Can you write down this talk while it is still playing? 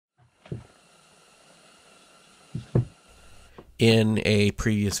In a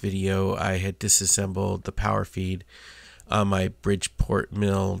previous video, I had disassembled the power feed on my Bridgeport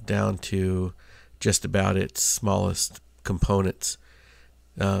mill down to just about its smallest components.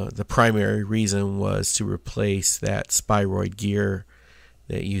 The primary reason was to replace that spiroid gear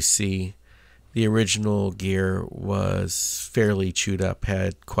that you see. The original gear was fairly chewed up,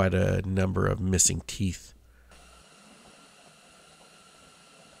 had quite a number of missing teeth.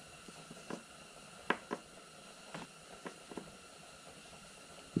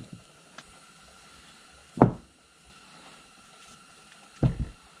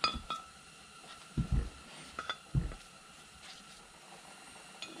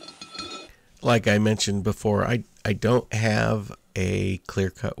 Like I mentioned before, I don't have a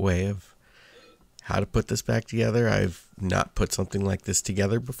clear-cut way of how to put this back together. I've not put something like this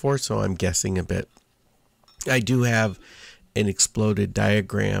together before, so I'm guessing a bit. I do have an exploded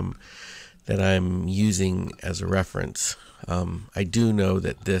diagram that I'm using as a reference. I do know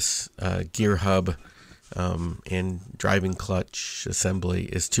that this gear hub and driving clutch assembly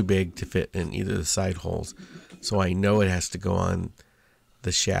is too big to fit in either of the side holes, so I know it has to go on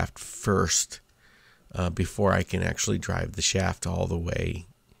the shaft first before I can actually drive the shaft all the way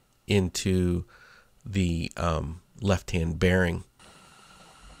into the left-hand bearing.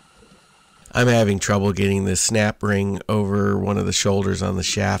 I'm having trouble getting this snap ring over one of the shoulders on the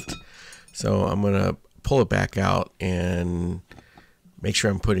shaft, so I'm going to pull it back out and make sure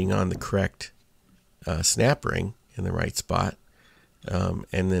I'm putting on the correct snap ring in the right spot.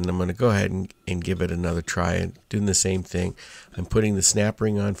 And then I'm going to go ahead and give it another try and doing the same thing. I'm putting the snap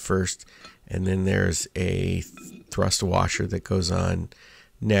ring on first, and then there's a thrust washer that goes on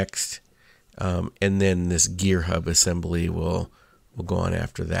next, and then this gear hub assembly will go on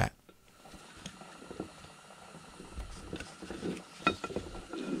after that.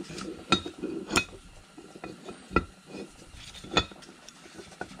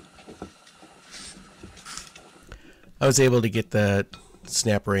 I was able to get the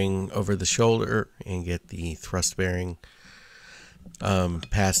snap ring over the shoulder and get the thrust bearing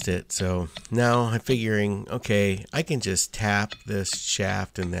past it. So now I'm figuring, okay, I can just tap this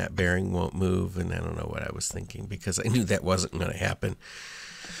shaft and that bearing won't move. And I don't know what I was thinking, because I knew that wasn't going to happen.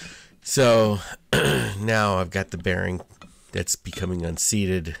 So now I've got the bearing that's becoming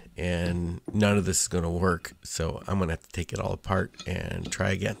unseated, and none of this is going to work. So I'm going to have to take it all apart and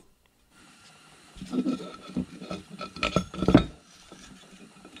try again.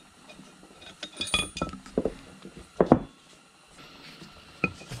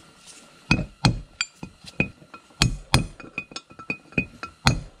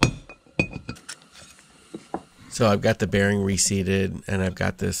 So I've got the bearing reseated, and I've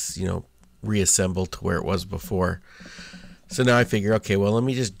got this, reassembled to where it was before. So now I figure, okay, well, let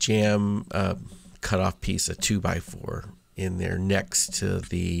me just jam a cut-off piece, a 2x4, in there next to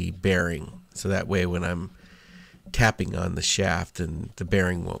the bearing. So that way when I'm tapping on the shaft, and the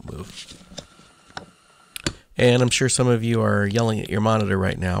bearing won't move. And I'm sure some of you are yelling at your monitor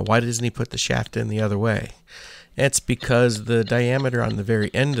right now, why doesn't he put the shaft in the other way? It's because the diameter on the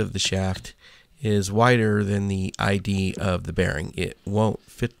very end of the shaft is wider than the ID of the bearing. It won't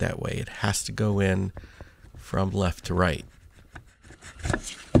fit that way. It has to go in from left to right.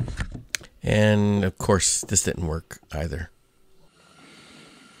 And of course, this didn't work either.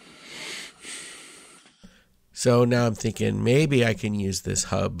 So now I'm thinking maybe I can use this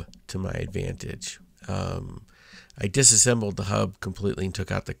hub to my advantage. I disassembled the hub completely and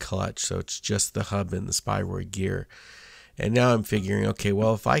took out the clutch, so it's just the hub and the spiroid gear. And now I'm figuring, okay,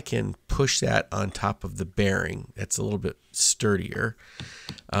 well, if I can push that on top of the bearing, that's a little bit sturdier,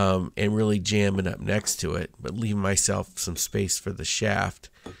 and really jam it up next to it, but leave myself some space for the shaft,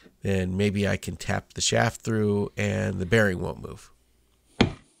 then maybe I can tap the shaft through and the bearing won't move.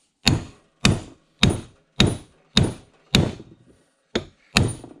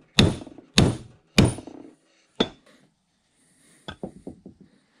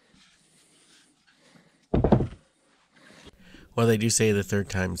 Well, they do say the third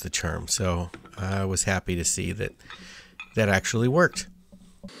time's the charm, so I was happy to see that that actually worked.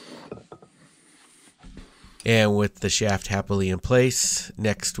 And with the shaft happily in place,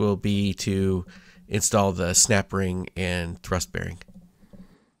 next will be to install the snap ring and thrust bearing.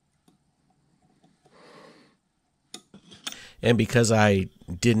 And because I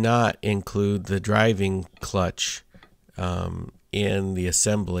did not include the driving clutch in the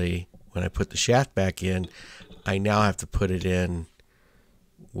assembly when I put the shaft back in, I now have to put it in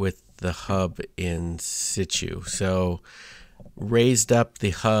with the hub in situ. So raised up the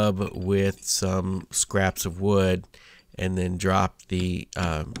hub with some scraps of wood, and then dropped the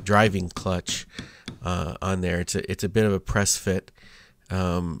driving clutch on there. It's a bit of a press fit,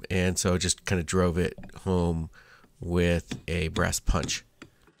 and so just kind of drove it home with a brass punch.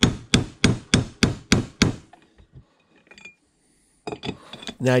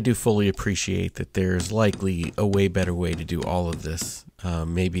 Now, I do fully appreciate that there's likely a way better way to do all of this,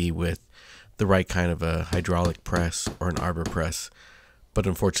 maybe with the right kind of a hydraulic press or an arbor press, but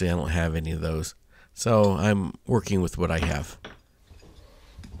unfortunately I don't have any of those. So I'm working with what I have.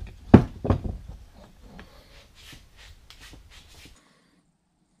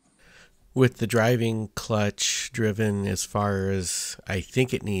 With the driving clutch driven as far as I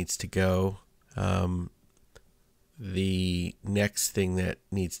think it needs to go, the next thing that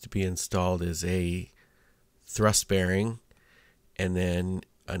needs to be installed is a thrust bearing, and then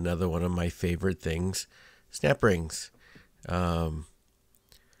another one of my favorite things, snap rings. I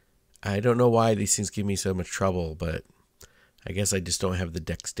don't know why these things give me so much trouble, but I guess I just don't have the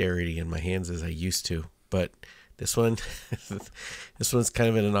dexterity in my hands as I used to. But this one, this one's kind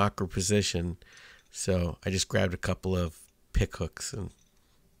of in an awkward position, so I just grabbed a couple of pick hooks and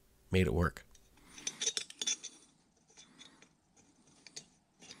made it work.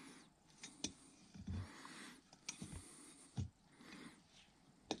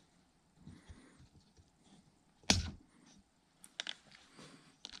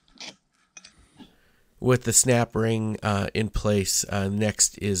 With the snap ring in place,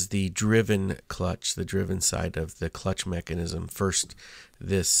 next is the driven clutch, the driven side of the clutch mechanism. First,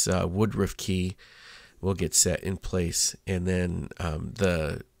 this woodruff key will get set in place, and then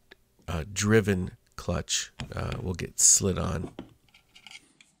the driven clutch will get slid on.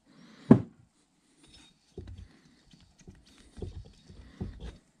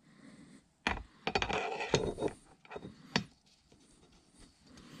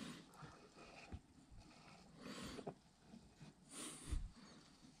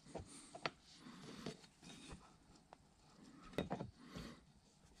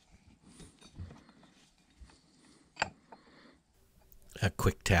 A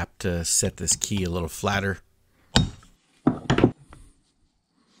quick tap to set this key a little flatter.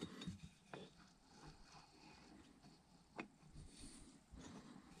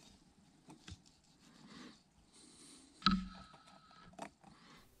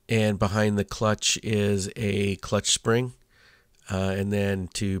 And behind the clutch is a clutch spring. And then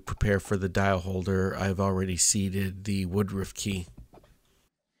to prepare for the dial holder, I've already seated the woodruff key.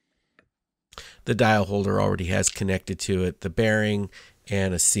 The dial holder already has connected to it the bearing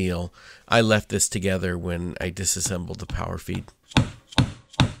and a seal. I left this together when I disassembled the power feed.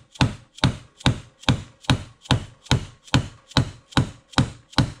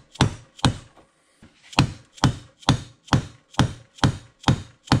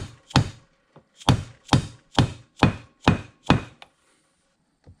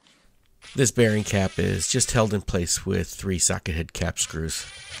 This bearing cap is just held in place with 3 socket head cap screws.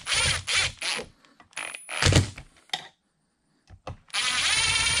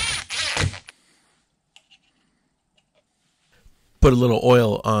 Put a little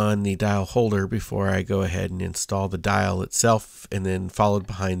oil on the dial holder before I go ahead and install the dial itself, and then followed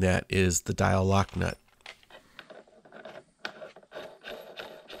behind that is the dial lock nut.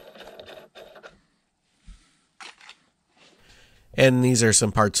 And these are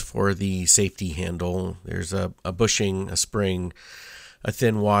some parts for the safety handle. There's a bushing, a spring, a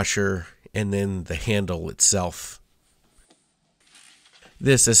thin washer, and then the handle itself.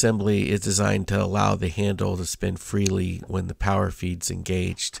 This assembly is designed to allow the handle to spin freely when the power feed's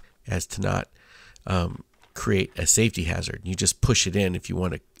engaged, as to not create a safety hazard. You just push it in if you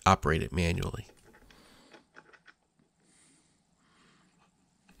want to operate it manually.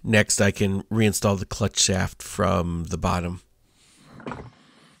 Next, I can reinstall the clutch shaft from the bottom.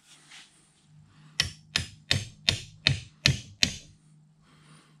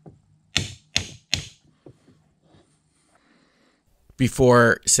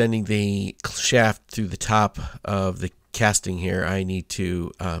 Before sending the shaft through the top of the casting here, I need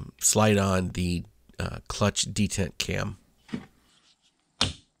to slide on the clutch detent cam.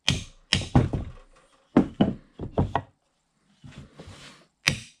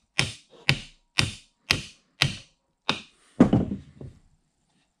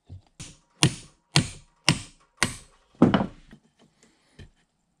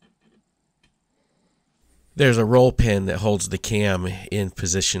 There's a roll pin that holds the cam in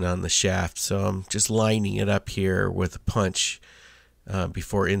position on the shaft, so I'm just lining it up here with a punch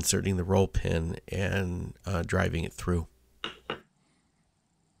before inserting the roll pin and driving it through.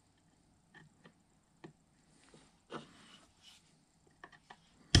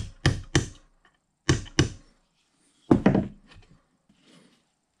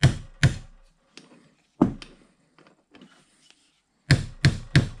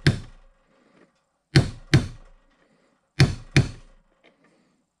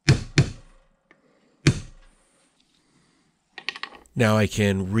 Now I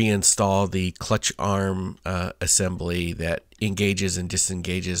can reinstall the clutch arm assembly that engages and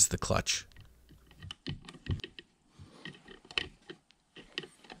disengages the clutch.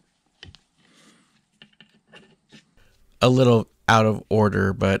 A little out of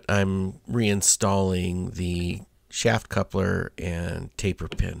order, but I'm reinstalling the shaft coupler and taper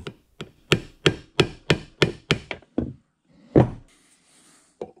pin.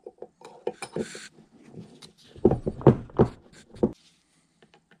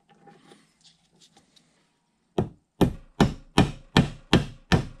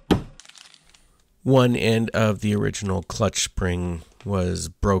 One end of the original clutch spring was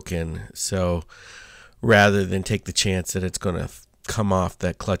broken, so rather than take the chance that it's going to come off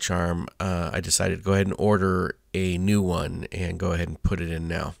that clutch arm, I decided to go ahead and order a new one and go ahead and put it in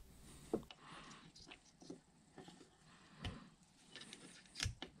now.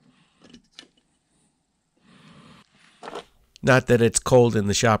 Not that it's cold in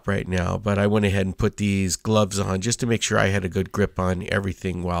the shop right now, but I went ahead and put these gloves on just to make sure I had a good grip on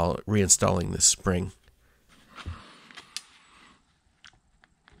everything while reinstalling the spring.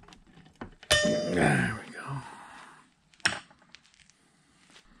 There we go.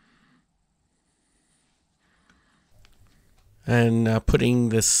 And putting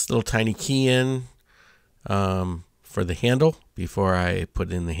this little tiny key in for the handle before I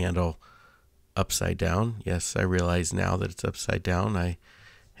put in the handle upside down. Yes, I realize now that it's upside down. I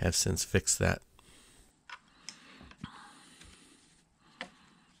have since fixed that.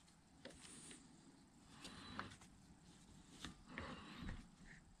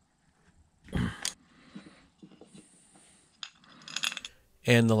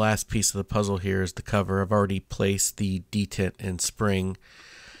 And the last piece of the puzzle here is the cover. I've already placed the detent and spring,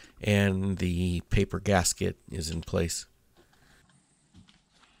 and the paper gasket is in place.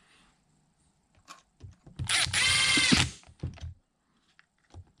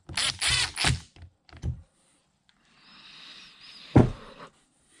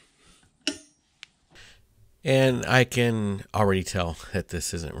 And I can already tell that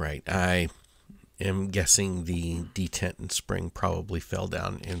this isn't right. I am guessing the detent and spring probably fell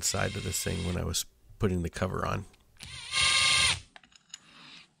down inside of this thing when I was putting the cover on.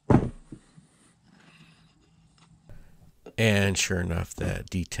 And sure enough,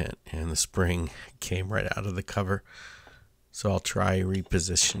 that detent and the spring came right out of the cover. So I'll try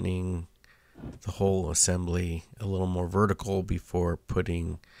repositioning the whole assembly a little more vertical before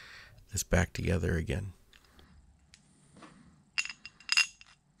putting this back together again.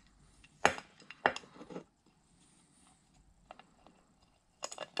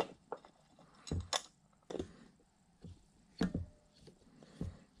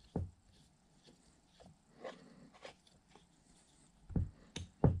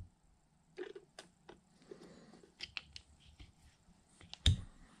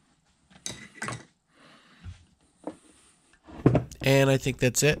 And I think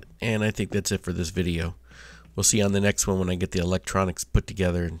that's it. And I think that's it for this video. We'll see you on the next one when I get the electronics put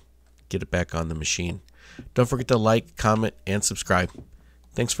together and get it back on the machine. Don't forget to like, comment, and subscribe.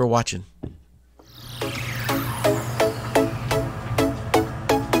 Thanks for watching.